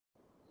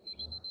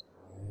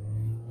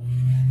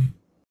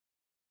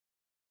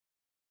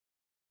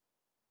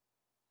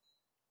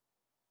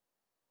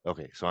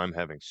Okay, so I'm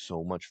having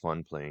so much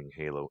fun playing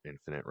Halo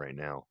Infinite right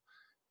now.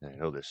 And I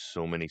know there's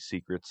so many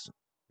secrets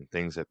and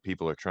things that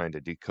people are trying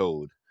to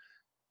decode.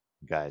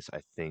 Guys,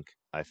 I think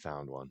I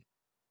found one.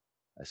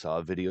 I saw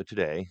a video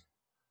today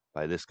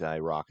by this guy,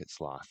 Rocket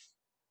Sloth.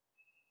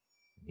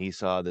 He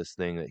saw this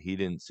thing that he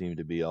didn't seem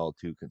to be all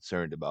too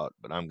concerned about,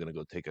 but I'm going to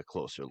go take a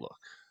closer look.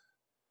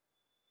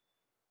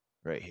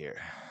 Right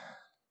here.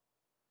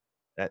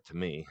 That to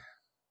me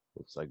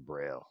looks like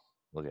braille.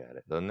 Look at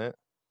it, doesn't it?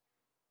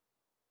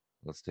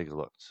 Let's take a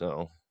look.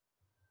 So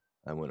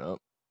I went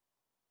up,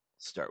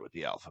 start with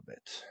the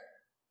alphabet.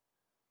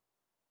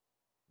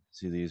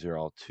 See, these are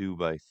all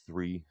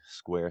 2x3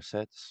 square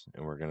sets,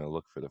 and we're going to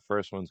look for the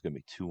first one's going to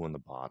be 2 on the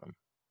bottom.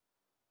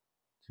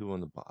 2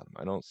 on the bottom.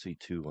 I don't see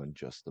 2 on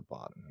just the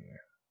bottom here.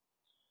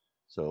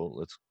 So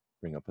let's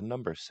bring up a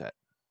number set.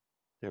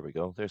 There we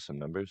go. There's some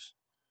numbers.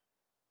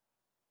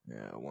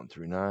 Yeah, 1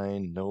 through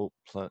 9. Nope.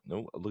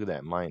 Nope. Look at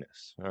that.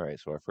 Minus. All right,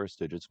 so our first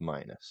digit's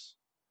minus.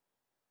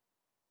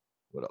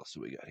 What else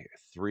do we got here?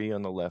 3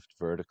 on the left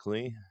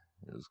vertically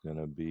is going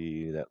to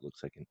be, that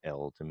looks like an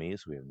L to me,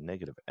 so we have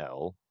negative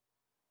L.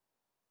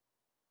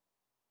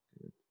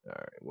 All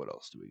right, what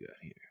else do we got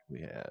here? We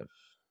have,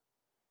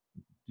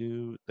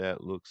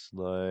 that looks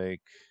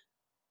like,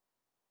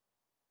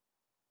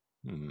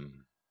 wait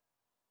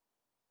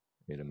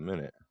a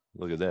minute.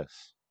 Look at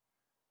this.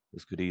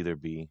 This could either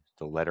be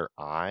the letter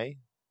I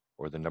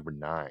or the number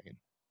 9.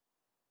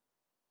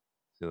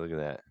 See, look at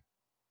that.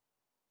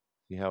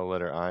 See how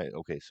letter I,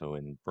 okay, so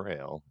in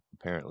Braille,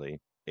 apparently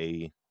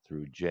A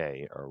through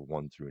J are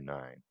 1 through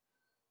 9.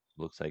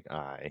 Looks like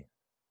I.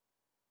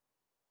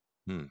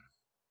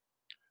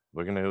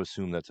 We're going to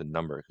assume that's a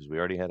number because we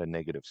already had a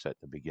negative set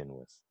to begin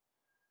with.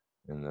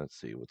 And let's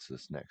see, what's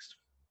this next?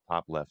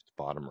 Top left,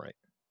 bottom right.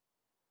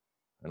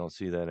 I don't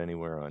see that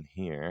anywhere on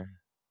here.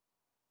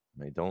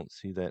 And I don't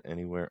see that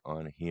anywhere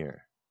on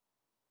here.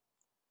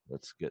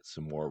 Let's get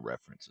some more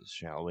references,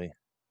 shall we?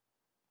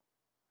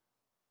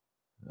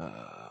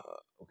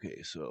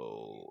 Okay,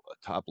 so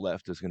top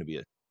left is going to be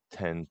a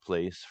 10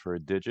 place for a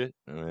digit.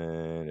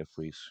 And if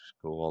we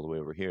go all the way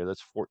over here,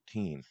 that's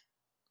 14.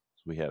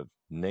 So we have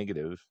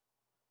negative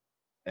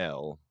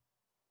L,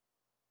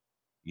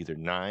 either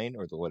 9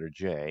 or the letter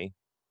J,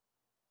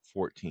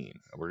 14.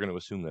 We're going to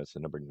assume that's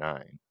the number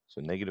 9. So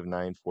negative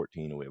 9,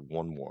 14, and we have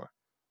one more.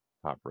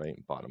 Top right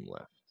and bottom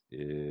left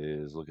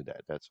is, look at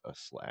that, that's a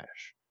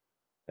slash.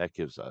 That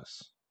gives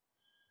us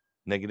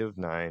negative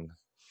 9,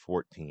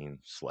 14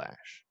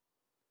 slash.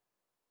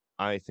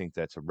 I think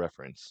that's a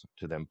reference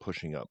to them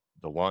pushing up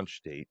the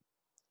launch date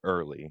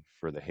early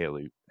for the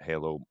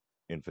Halo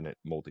Infinite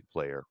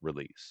multiplayer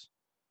release.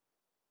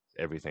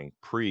 Everything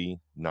pre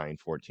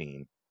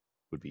 914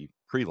 would be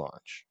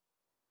pre-launch.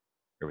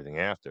 Everything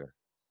after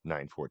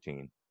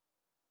 914,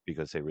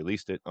 because they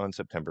released it on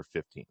September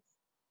 15th.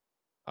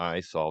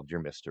 I solved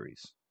your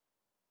mysteries.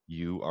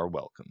 You are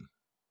welcome.